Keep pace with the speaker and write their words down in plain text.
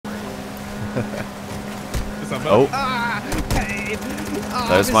Oh. Hey. Oh,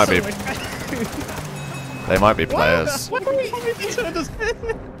 Those might be. They might be players. What are we turned us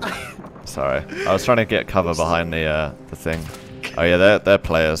in? Sorry, I was trying to get cover behind the thing. Oh yeah, they're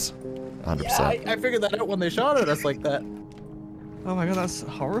players. 100%. Yeah, I figured that out when they shot at us like that. Oh my god, that's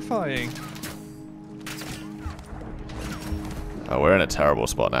horrifying. Oh, we're in a terrible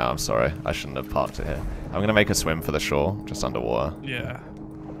spot now. I'm sorry. I shouldn't have parked it here. I'm gonna make a swim for the shore, just underwater. Yeah.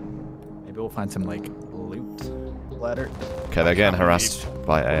 Maybe we'll find some like loot ladder. Okay, they're getting harassed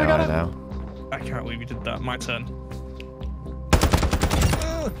by AI now. I can't believe you did that. My turn.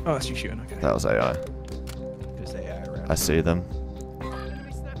 Oh, that's you shooting. Okay. That was AI. There's AI around. I see them.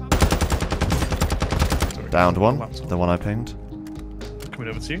 Downed one. The one I pinged. Coming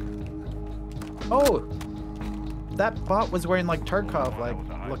over to you. Oh, that bot was wearing like Tarkov like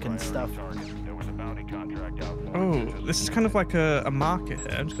looking stuff. Oh, this is kind of like a market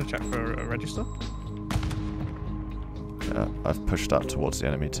here. I'm just gonna check for a register. Yeah, I've pushed up towards the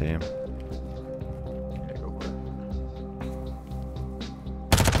enemy team. Okay, go for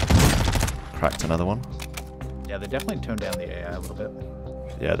it. Cracked another one. Yeah, they definitely toned down the AI a little bit.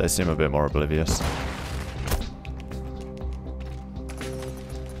 Yeah, they seem a bit more oblivious.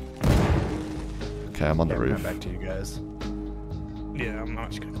 Okay, I'm on the roof. Back to you guys. Yeah, I'm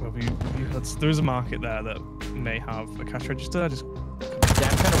actually gonna come over you. There is a market there that may have a cash register. Yeah, I'm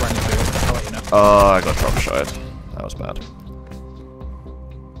kind of running through. I'll let you know. Oh, I got drop shotted. That was bad.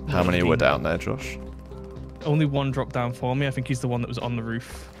 How many were down there, Josh? Only one dropped down for me. I think he's the one that was on the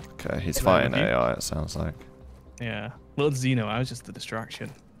roof. Okay, he's fighting AI, it sounds like. Yeah. Little Zeno, I was just the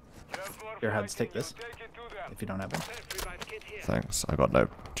distraction. Your heads take this if you don't have one. Thanks. I got no.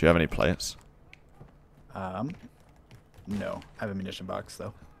 Do you have any plates? No. I have a munition box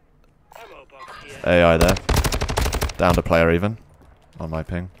though. AI there. Down to player even. On my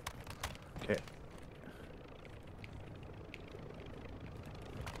ping. Okay.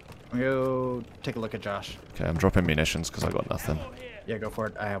 I'm gonna go take a look at Josh. Okay, I'm dropping munitions because I got nothing. Yeah, go for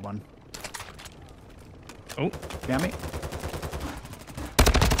it. I have one. Oh. Got me?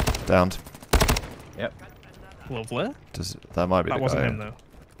 Downed. Yep. Lovely. That might be that the wasn't guy. him though.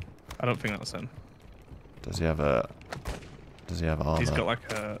 I don't think that was him. Does he have armor? He's got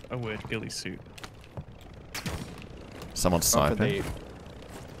like a weird ghillie suit. Someone's sniping.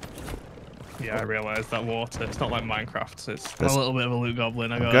 Yeah, I realised that water. It's not like Minecraft. So it's a little bit of a loot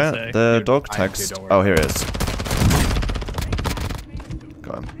goblin, I gotta say. The Dude, dog I text. do, Oh, here it is.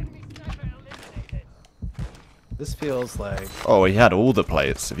 Got him. This feels like... Oh, he had all the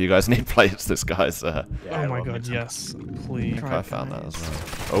plates. If you guys need plates, this guy's... Yeah, oh my god, yes. Please. I think I found that as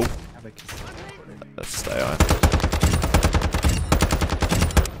well. Oh. Let's stay on.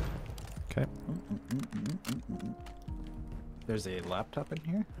 Okay. There's a laptop in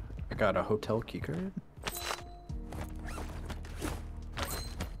here. I got a hotel keycard.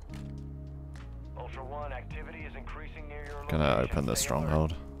 Ultra One, activity is increasing near your Gonna location. open the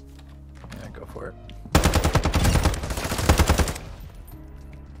stronghold. Yeah, go for it.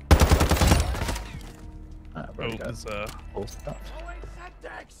 Oh, there's Full stuff.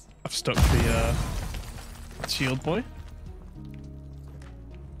 I've stuck the shield boy.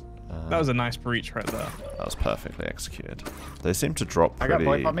 That was a nice breach right there. That was perfectly executed. They seem to drop I pretty...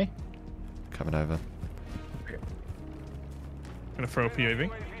 got boy on me. Coming over. Gonna throw a POV.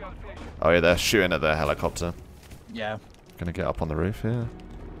 Oh yeah, they're shooting at their helicopter. Yeah. Gonna get up on the roof here.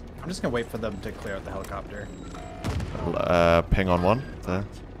 I'm just gonna wait for them to clear out the helicopter. Ping on one there.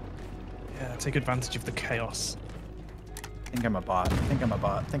 Yeah, take advantage of the chaos. I think I'm a bot.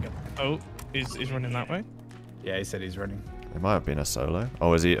 Oh, he's running that way. Yeah, he said he's running. It might have been a solo.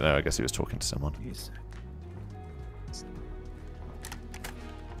 Oh, is he? No, I guess he was talking to someone. He's... Is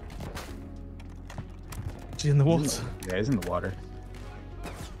he in the water? Yeah, he's in the water.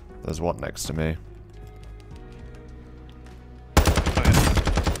 There's one next to me.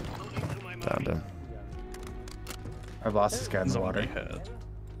 Downed him. I've lost this guy in the water.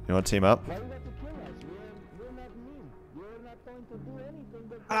 You want to team up?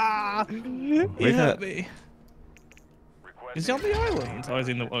 Ah! He hurt me. Is he on the island? Or is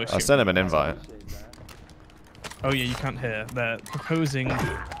he in the ocean? I sent him an invite. Oh yeah, you can't hear. They're proposing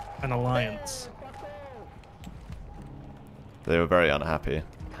an alliance. They were very unhappy.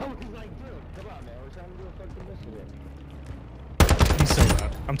 He's so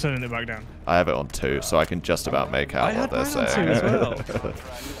bad. I'm turning it back down. I have it on 2, so I can just about make out what they're saying. As well.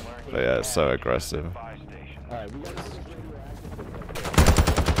 But yeah, it's so aggressive.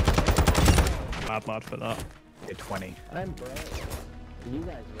 Mad lad for that. Hit 20.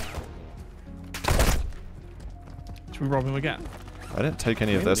 Should we rob him again? I didn't take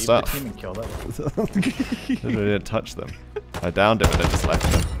any of Maybe their leave stuff. The team and kill them. Literally didn't touch them. I downed him and then just left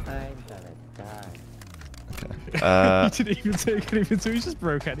him. I'm gonna die. Okay. You didn't even take anything, so he just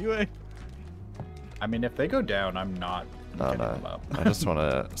broke anyway. I mean, if they go down, I'm not No, getting no. them up. I just want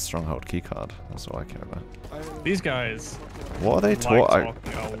a stronghold keycard. That's all I care about. These guys What are they like talking?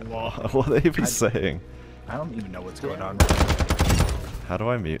 talking a lot. What are they even saying? I don't even know what's going on. How do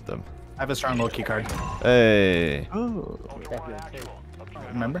I mute them? I have a stronghold key card. Hey. Oh.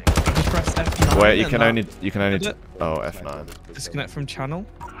 Remember? I just pressed F9. Wait, you and can that only did it. oh, F9. Disconnect from channel.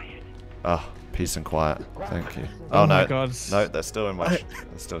 Oh, peace and quiet. Thank you. Oh Oh, my no. God. No, they're still in my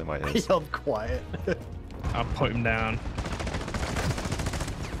they're still in my He ears. yelled quiet. I'll put him down.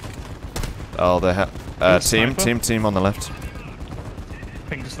 Oh, they have team Sniper? on the left.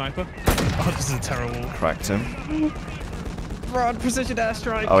 Ping the sniper. Oh, this is a terrible. Cracked him. Rod, precision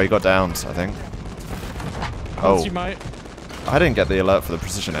airstrike. Oh, he got downed, I think. Odds Oh, you might. I didn't get the alert for the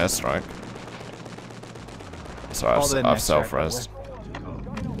precision airstrike. Sorry, Oh, the I've next self-resed.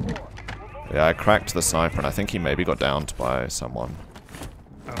 Yeah, I cracked the sniper, and I think he maybe got downed by someone.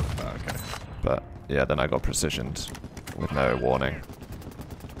 Oh, okay. But yeah, then I got precisioned with no warning.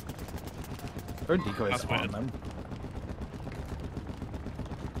 There are decoys That's on weird. them.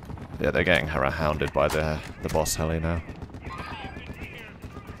 Yeah, they're getting hounded by the boss heli now.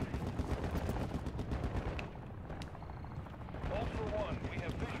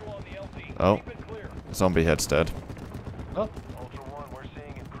 Oh, zombie head's dead. Oh, Ultra One, we're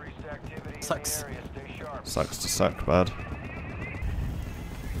seeing increased activity in Sucks. the area. Stay sharp. Sucks to suck, bad.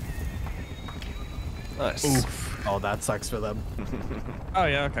 Nice. Oof. oh, that sucks for them. Oh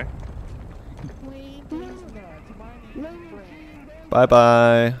yeah, okay. Bye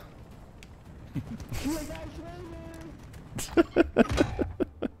bye.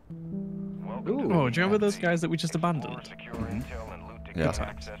 Welcome Ooh. to Oh, do you remember those guys that we just abandoned? more secure intel and loot to Yeah. get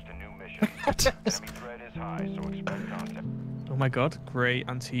access to new missions. Enemy threat is high, so expect contact. Oh my God, grey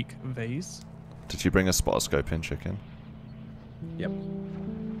antique vase. Did you bring a spot scope in, chicken? Yep.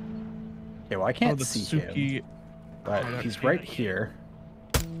 Okay, well, I Oh, can't the see him, Suki. but he's right here.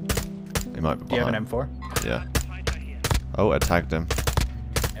 He might be Do you have behind. an M4? Yeah. Oh, I tagged him.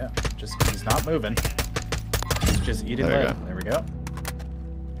 Yeah, just he's not moving. He's just eating There you lead. go. There we go.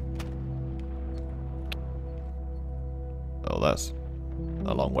 Oh, that's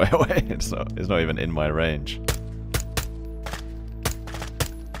a long way away. It's not even in my range.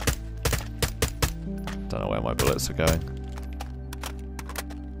 Don't know where my bullets are going.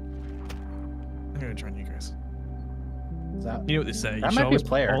 I'm gonna join you guys. Is that? You know what they say? You That should might be a always put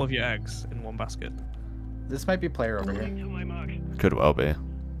player. all of your eggs in one basket. This might be player over here. Could well be.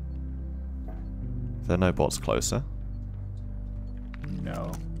 There are no bots closer.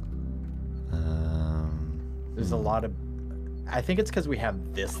 No. Um, There's a lot of. I think it's because we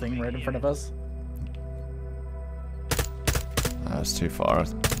have this thing right in front of us. That's too far.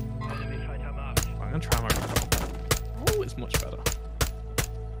 I'm gonna try my rifle. Oh, it's much better.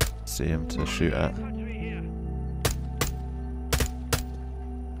 See him to shoot at.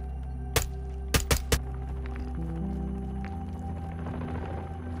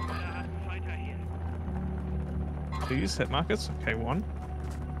 Please hit markers. Okay, one.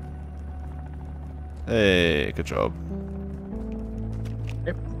 Hey, good job.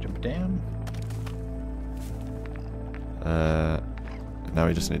 Yep, jump down. Now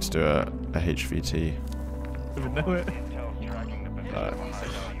we just need to do a HVT. Don't even know it. Intel's tracking the position of a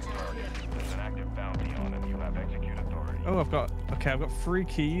high-value target. There's an active bounty on him. You have execute authority. Oh, I've got 3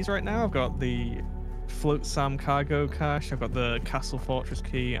 keys right now. I've got the Float Sam cargo cache, I've got the Castle Fortress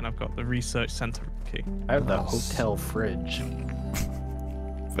key, and I've got the Research Center key. I have the Nice. hotel fridge.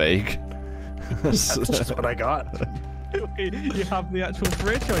 Vague. That's just what I got. You have the actual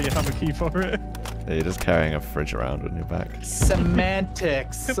fridge, or you have a key for it? Yeah, you're just carrying a fridge around on your back.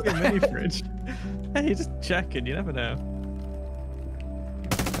 Semantics. Could be a mini fridge. Hey, just checking. You never know.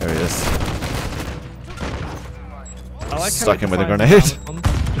 There he is. I like Stuck how him with a it grenade. defines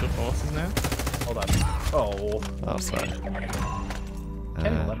the forces now. Hold on. Oh. Oh, sorry.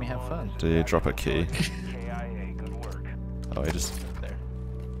 Kenny, let me have fun. Do you drop a key? KIA, good work. Oh, he just... There.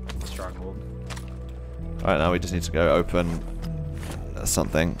 Stronghold. Alright, now we just need to go open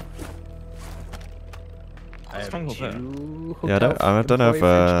something. I have Stronghold there. 2 Yeah, I don't know if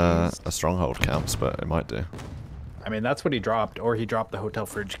hotel fridge keys. a stronghold counts, but it might do. I mean, that's what he dropped, or he dropped the hotel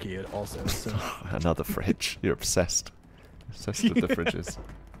fridge key also. So. Another fridge. You're obsessed. Obsessed with the fridges.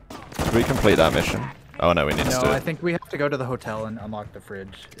 Did we complete that mission? Oh no, we need to No, do I it. think we have to go to the hotel and unlock the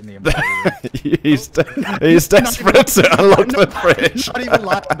fridge in the employee room. He's desperate to unlock the fridge. Not even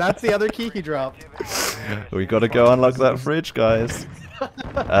lying. That's the other key he dropped. We gotta go unlock that fridge, guys.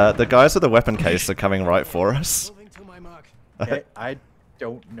 The guys with the weapon case are coming right for us. Okay, I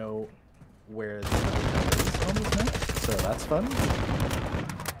don't know where the hotel is now, so that's fun.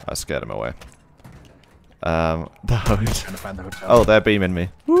 I scared him away. The Trying to find the hotel. Oh, they're beaming me.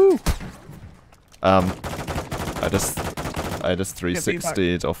 Woo! I just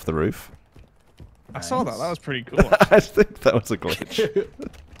 360'd off the roof. I saw that. That was pretty cool. I think that was a glitch.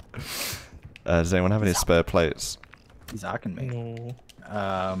 Does anyone have any spare plates? He's hawking me. No.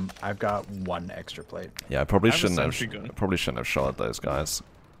 I've got one extra plate. Yeah, I probably I have a shouldn't sentry gun. have. Probably shouldn't have shot at those guys.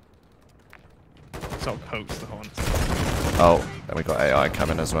 Sort of pokes the horn. Oh, and we got AI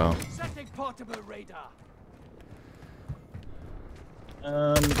coming as well.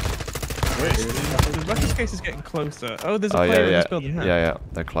 Wait, the weapons case is getting closer. Oh, there's a Oh player yeah, in yeah, this building. yeah,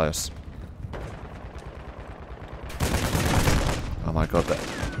 they're close. Oh my god,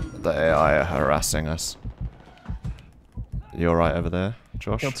 the AI are harassing us. You alright over there,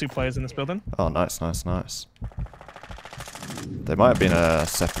 Josh? Killed 2 players in this building. Oh, nice, nice, nice. They might have been a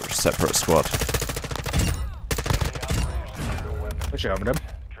separate squad. Push over them.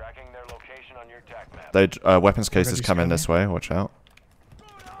 Tracking their location on your TAC map. They weapons cases come in this way. Watch out.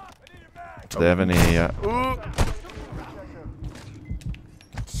 Do they have any?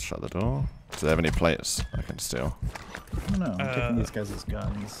 Shut the door. Do they have any plates I can steal? I don't know. I'm taking these guys as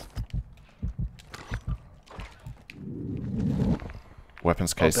guns.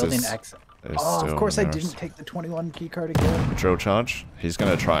 Weapons Oh, building cases. X. is Oh, still of course I near us. didn't take the 21 key card again. Drill charge. He's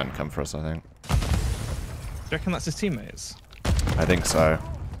gonna try and come for us. I think. Do you reckon that's his teammates? I think so.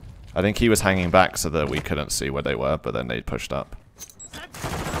 I think he was hanging back so that we couldn't see where they were, but then they pushed up.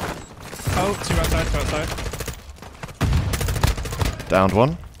 Oh, 2 outside, 2 outside. Downed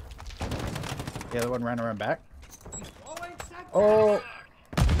one. The other one ran around back. Oh!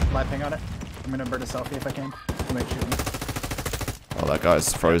 Live ping on it. I'm gonna burn a selfie if I can. You might shoot me. Oh, that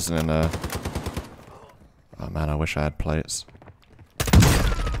guy's frozen in a... Oh man, I wish I had plates.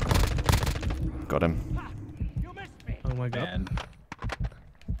 Got him. Oh my god. Man.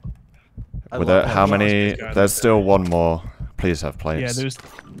 I With love it, how how many? these guys There's are still one more. Please have plates. Yeah, there's.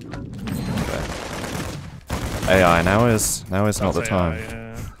 AI, now is not the time.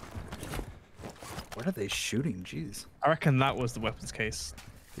 Yeah. What are they shooting? Jeez. I reckon that was the weapons case.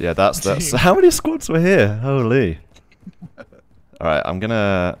 Yeah, that's how many squads were here? Holy. Alright, I'm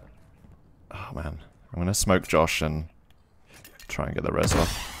gonna... Oh man. I'm gonna smoke Josh and try and get the res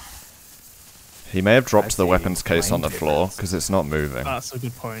off. He may have dropped the weapons case on the floor, because it's not moving. That's a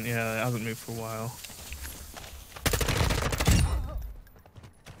good point. Yeah, it hasn't moved for a while.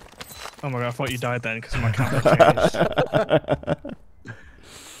 Oh my god, I thought you died then because my camera changed.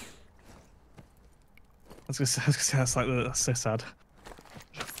 I was gonna say that's so sad.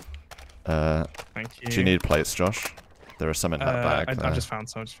 Thank you. Do you need plates, Josh? There are some in that bag. I there. just found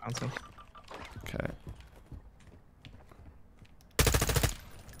some. Okay.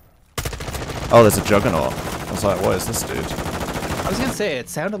 Oh, there's a juggernaut. I was like, what is this dude? I was gonna say, it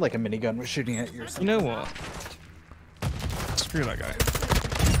sounded like a minigun was shooting at you or You something. know what? Screw that guy.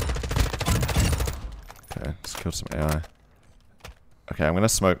 Okay, let's kill some AI. Okay, I'm gonna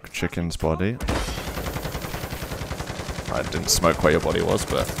smoke Chicken's body. I didn't smoke where your body was,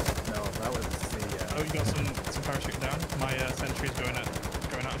 but... No, that was the... Oh, you got some parachuting down. My sentry's going out.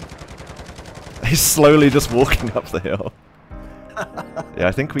 He's slowly just walking up the hill. Yeah,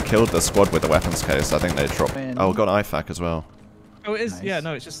 I think we killed the squad with the weapons case. I think they dropped... Oh, got IFAK as well. Oh, it is. Nice. Yeah,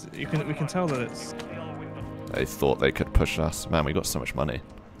 no, it's just we can tell that it's. They thought they could push us. Man, we got so much money.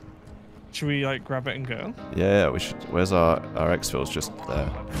 Should we like grab it and go? Yeah, we should... Where's our exfil's just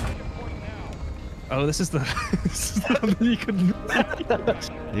there. Oh, this is the. This is the one that you can.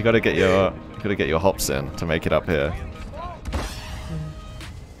 You gotta get your hops in to make it up here.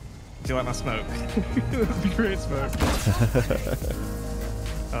 Do you like my smoke? That'd be great smoke.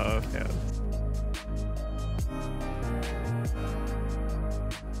 Oh, yeah.